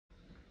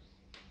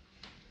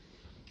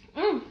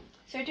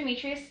Sir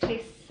Demetrius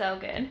tastes so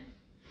good.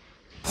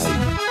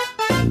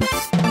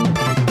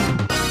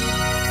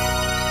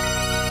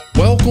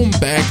 Welcome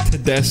back to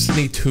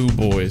Destiny 2,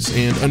 boys,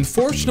 and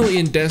unfortunately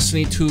in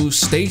Destiny 2,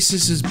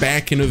 Stasis is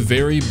back in a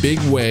very big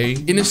way,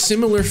 in a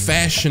similar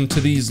fashion to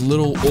these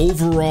little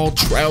overall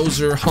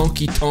trouser,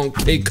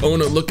 honky-tonk,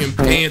 K-Kona looking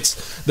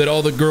pants that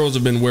all the girls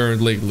have been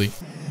wearing lately.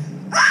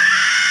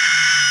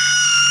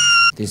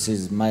 This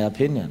is my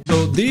opinion.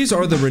 So these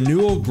are the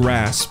renewal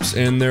grasps,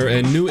 and they're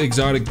a new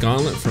exotic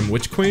gauntlet from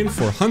Witch Queen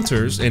for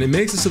hunters, and it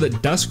makes it so that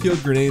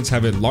Duskfield grenades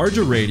have a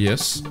larger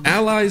radius.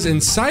 Allies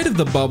inside of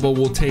the bubble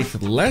will take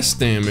less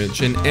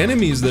damage, and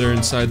enemies that are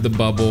inside the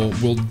bubble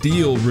will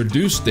deal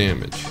reduced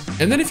damage.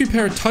 And then if you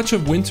pair a Touch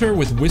of Winter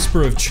with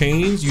Whisper of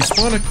Chains, you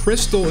spawn a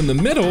crystal in the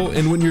middle,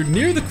 and when you're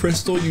near the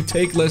crystal, you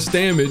take less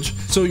damage,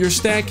 so you're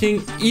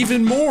stacking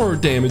even more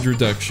damage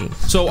reduction.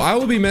 So I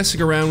will be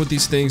messing around with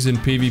these things in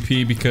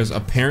PvP because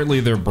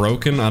apparently they're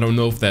broken. I don't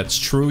know if that's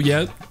true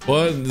yet,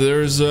 but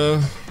there's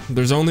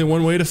only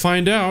one way to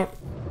find out.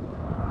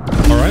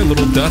 All right,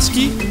 little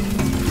Dusky.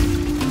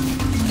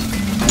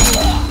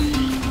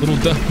 Little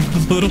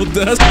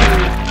Dusky.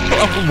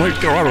 Oh my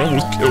god, I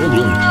almost killed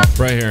him.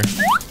 Right here.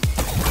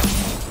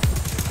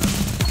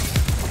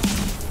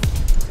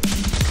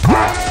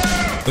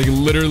 Like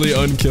literally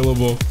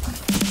unkillable.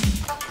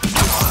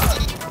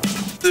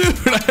 Dude,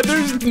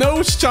 there's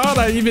no shot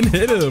I even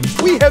hit him.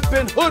 We have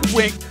been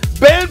hoodwinked,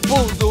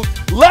 bamboozled,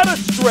 led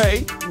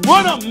astray,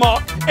 run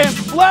amok, and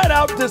flat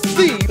out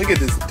deceived. Look at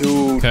this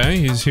dude. Okay,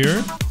 he's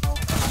here.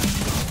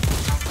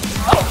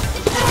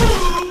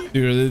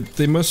 Dude,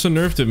 they must have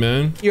nerfed it,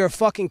 man. You're a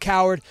fucking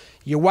coward,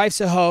 your wife's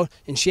a hoe,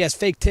 and she has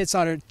fake tits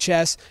on her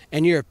chest,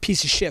 and you're a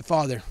piece of shit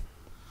father.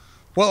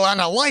 Well, on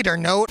a lighter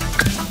note...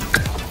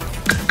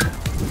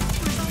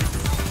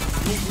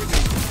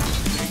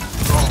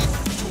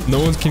 No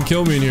one can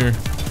kill me in here.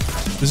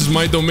 This is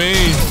my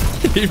domain.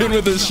 Even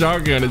with this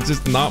shotgun, it's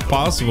just not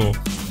possible.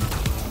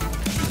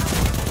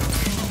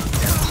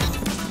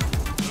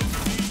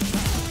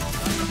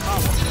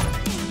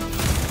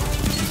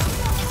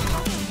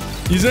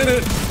 He's in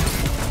it.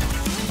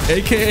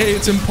 AKA,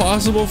 it's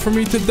impossible for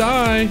me to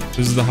die.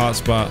 This is the hot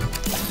spot.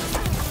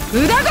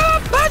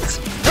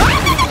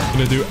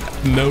 Gonna do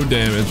no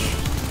damage.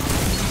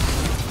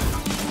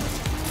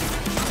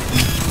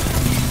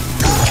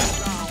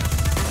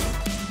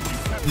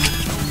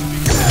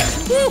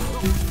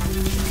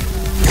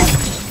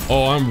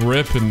 Oh, I'm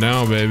ripping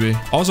now, baby.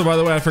 Also, by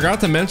the way, I forgot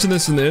to mention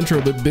this in the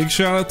intro, but big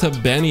shout out to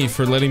Benny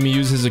for letting me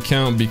use his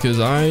account because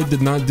I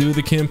did not do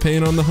the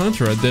campaign on the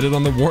Hunter. I did it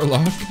on the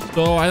Warlock.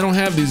 So I don't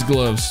have these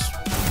gloves.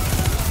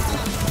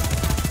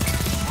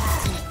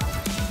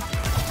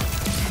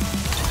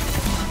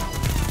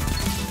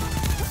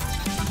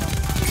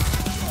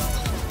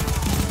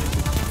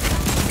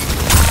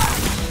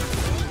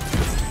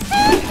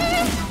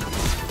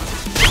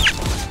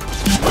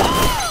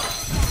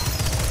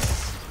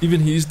 Even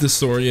he's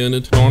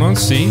disoriented. Going on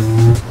C.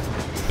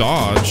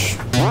 Dodge.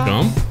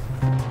 Jump.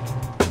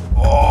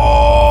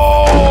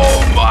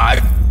 Oh my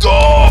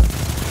god!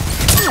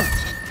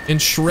 And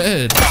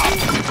shred.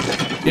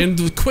 And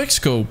the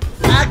quickscope.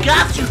 I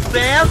got you,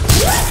 fam!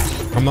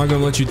 I'm not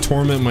gonna let you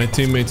torment my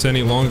teammates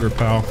any longer,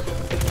 pal.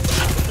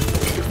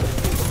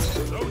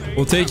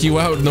 We'll take you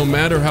out no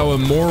matter how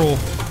immoral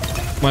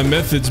my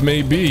methods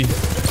may be.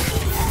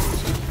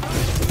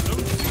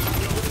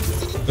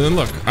 And then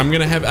look, I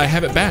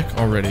have it back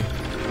already.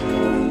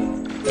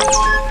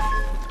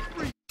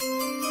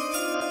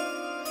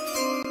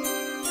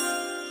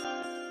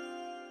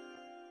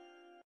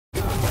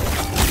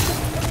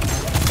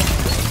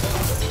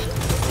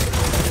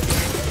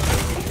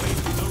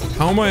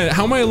 How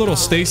am I a little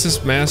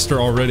stasis master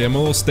already? I'm a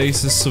little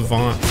stasis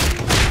savant.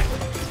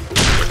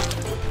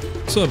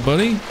 What's up,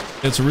 buddy?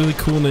 It's a really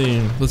cool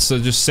name. Let's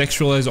just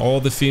sexualize all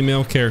the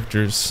female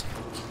characters.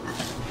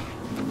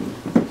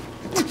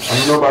 I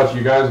don't know about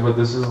you guys, but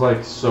this is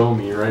like so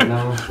me right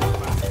now.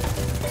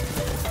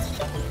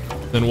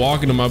 Then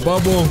walk into my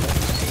bubble.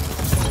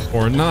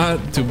 Or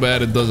not. Too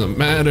bad it doesn't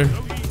matter.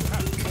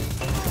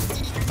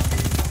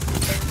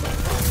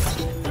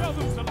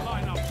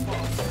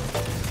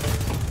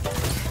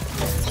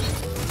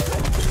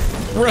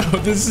 Bro,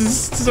 this is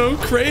so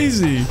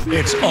crazy.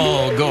 It's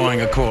all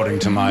going according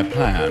to my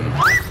plan.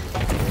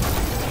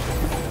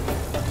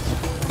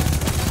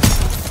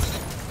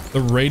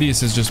 The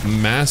radius is just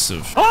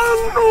massive.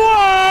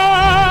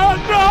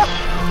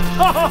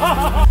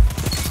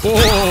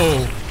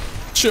 Whoa!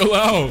 Chill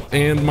out.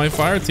 And my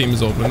fire team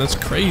is open. That's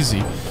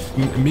crazy.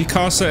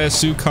 Mikasa as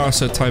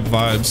Sukasa type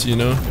vibes, you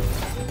know?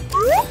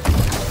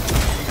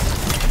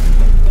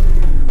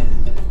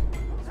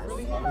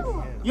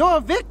 You're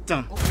a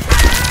victim.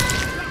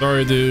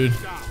 Sorry, dude.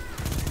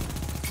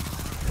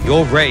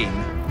 Your reign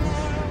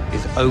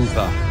is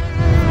over.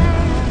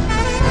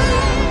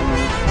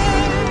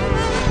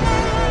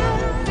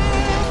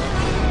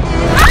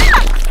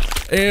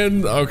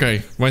 And,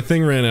 okay, my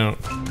thing ran out.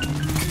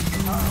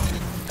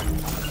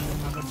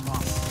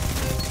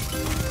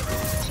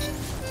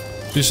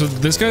 Dude, so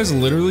this guy's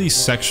literally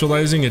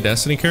sexualizing a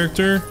Destiny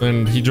character,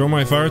 and he joined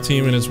my fire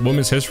team and it's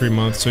Women's History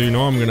Month, so you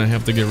know I'm gonna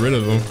have to get rid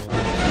of him.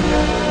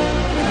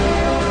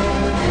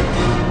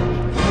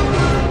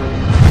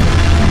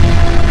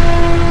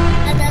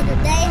 Another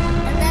day,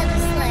 another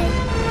slave.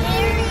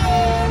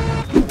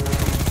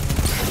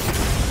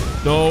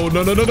 Period. No,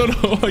 no, no, no, no,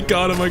 no. I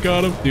got him, I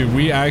got him. Dude,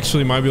 we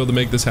actually might be able to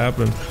make this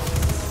happen.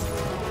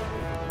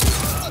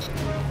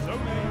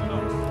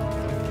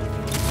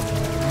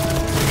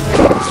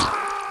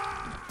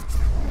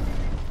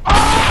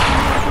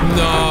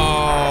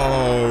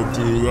 No,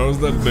 dude, that was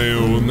the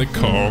nail in the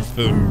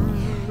coffin.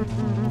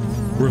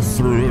 We're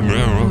through it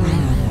now.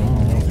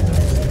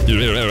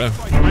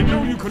 I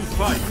know you can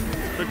fight,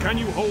 but can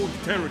you hold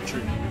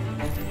territory?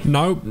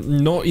 Nope,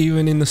 not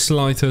even in the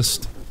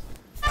slightest.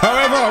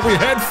 However, we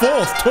head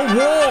forth to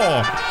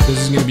war. This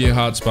is gonna be a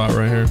hot spot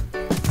right here.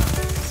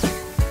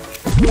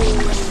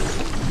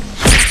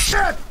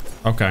 Shit!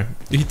 Okay,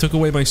 he took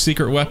away my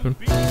secret weapon.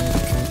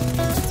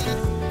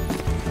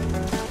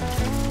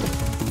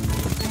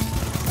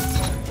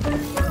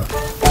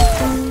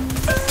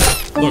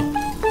 Look.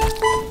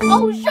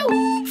 Oh,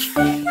 shoot!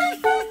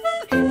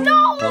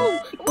 No!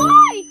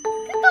 Why?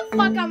 Get the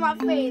fuck out of my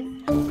face.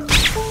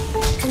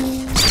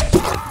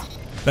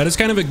 That is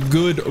kind of a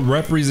good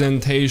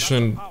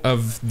representation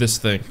of this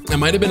thing. It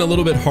might have been a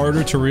little bit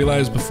harder to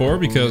realize before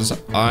because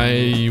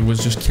I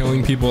was just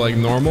killing people like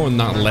normal and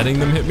not letting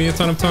them hit me a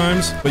ton of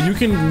times. But you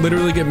can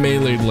literally get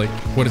meleeed like,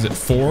 what is it,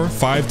 4,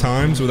 5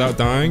 times without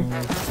dying?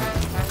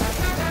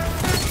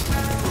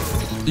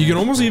 You can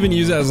almost even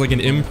use it as like an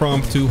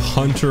impromptu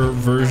hunter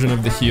version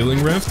of the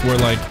healing rift where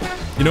like,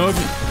 you know,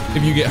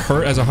 if you get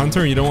hurt as a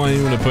hunter and you don't want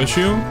anyone to push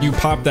you, you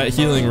pop that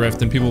healing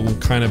rift and people will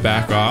kind of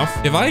back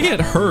off. If I get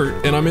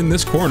hurt and I'm in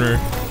this corner,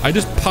 I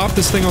just pop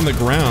this thing on the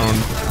ground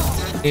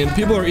and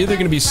people are either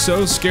going to be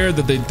so scared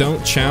that they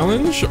don't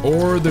challenge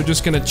or they're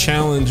just going to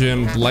challenge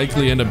and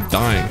likely end up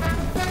dying.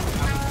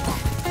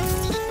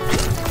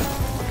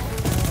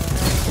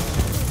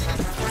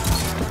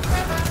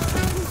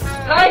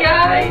 Hi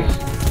guys!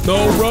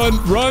 No,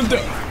 run.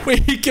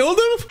 Wait, he killed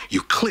him?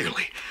 You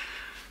clearly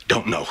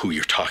don't know who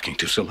you're talking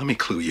to, so let me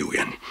clue you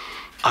in.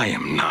 I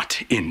am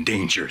not in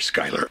danger,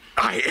 Skylar.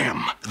 I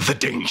am the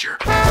danger.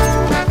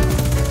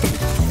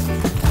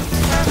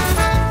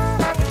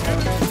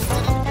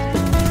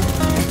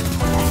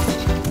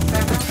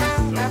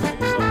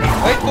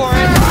 Wait for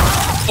it.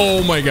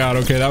 Oh my god,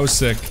 okay, that was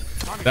sick.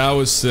 That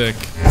was sick.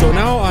 So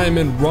now I'm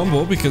in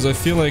Rumble because I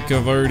feel like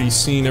I've already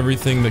seen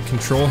everything that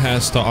Control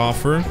has to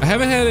offer. I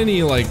haven't had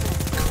any like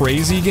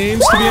crazy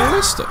games, to be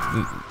honest.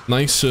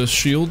 Nice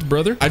shield,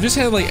 brother. I just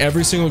had like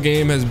every single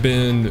game has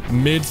been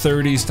mid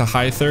 30s to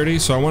high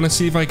 30s. So I want to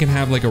see if I can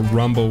have like a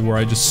Rumble where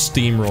I just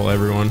steamroll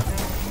everyone.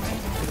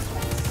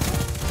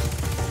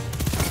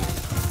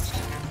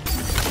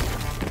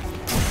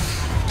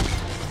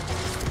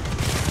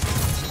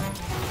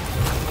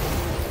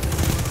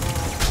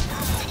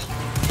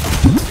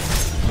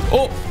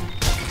 Oh!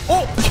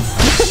 Oh!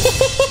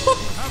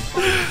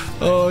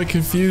 Oh, I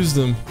confused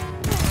him.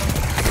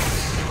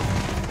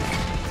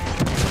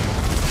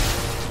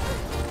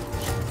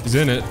 He's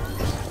in it.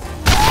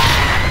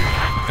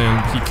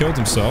 And he killed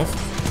himself.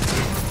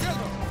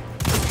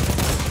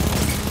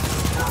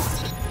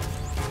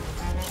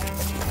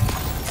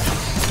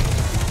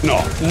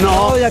 No.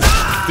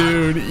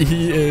 Dude,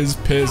 he is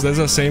pissed. That's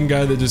the same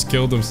guy that just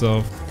killed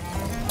himself.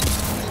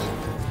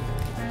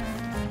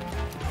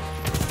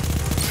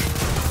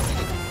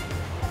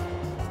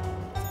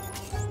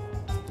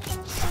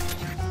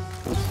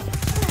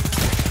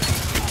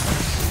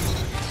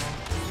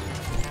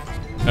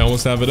 I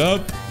almost have it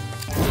up.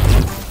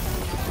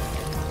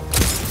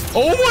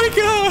 Oh my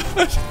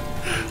god!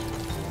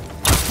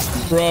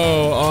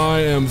 Bro, I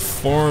am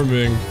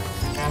farming.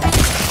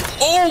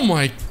 Oh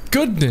my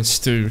goodness,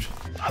 dude.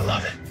 I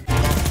love it.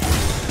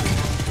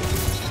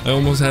 I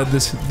almost had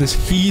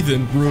this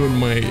heathen ruin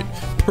my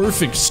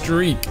perfect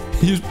streak.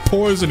 He's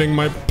poisoning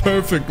my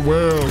perfect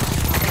world.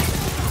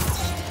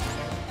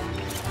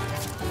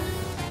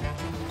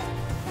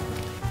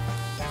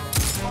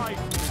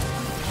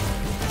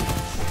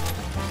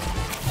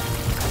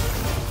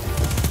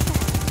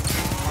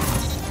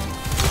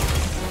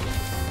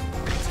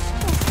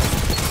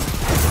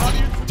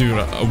 Dude,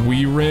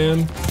 we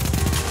ran.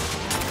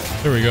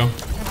 There we go.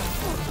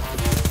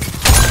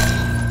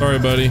 Sorry,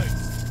 buddy.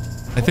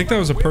 I think that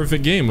was a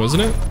perfect game,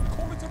 wasn't it?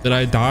 Did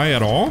I die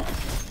at all?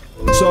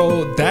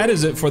 So that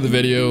is it for the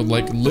video.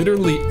 Like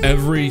literally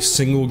every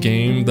single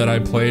game that I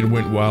played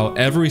went well.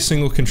 Every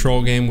single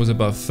Control game was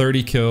above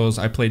 30 kills.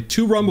 I played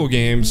 2 Rumble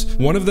games.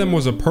 One of them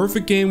was a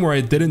perfect game where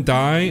I didn't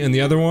die, and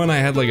the other one I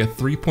had like a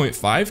 3.5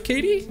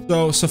 KD.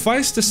 So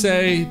suffice to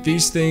say,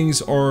 these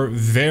things are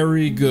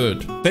very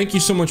good. Thank you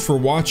so much for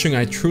watching.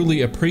 I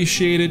truly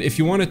appreciate it. If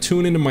you want to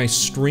tune into my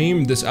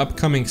stream this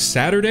upcoming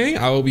Saturday,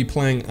 I will be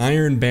playing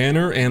Iron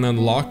Banner and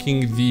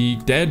unlocking the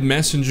Dead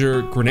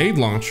Messenger grenade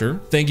launcher.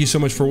 Thank you so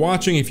much for watching.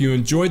 If you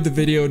enjoyed the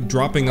video,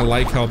 dropping a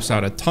like helps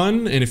out a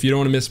ton. And if you don't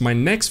want to miss my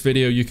next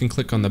video, you can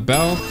click on the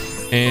bell.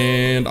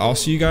 and I'll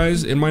see you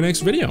guys in my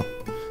next video.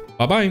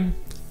 Bye-bye.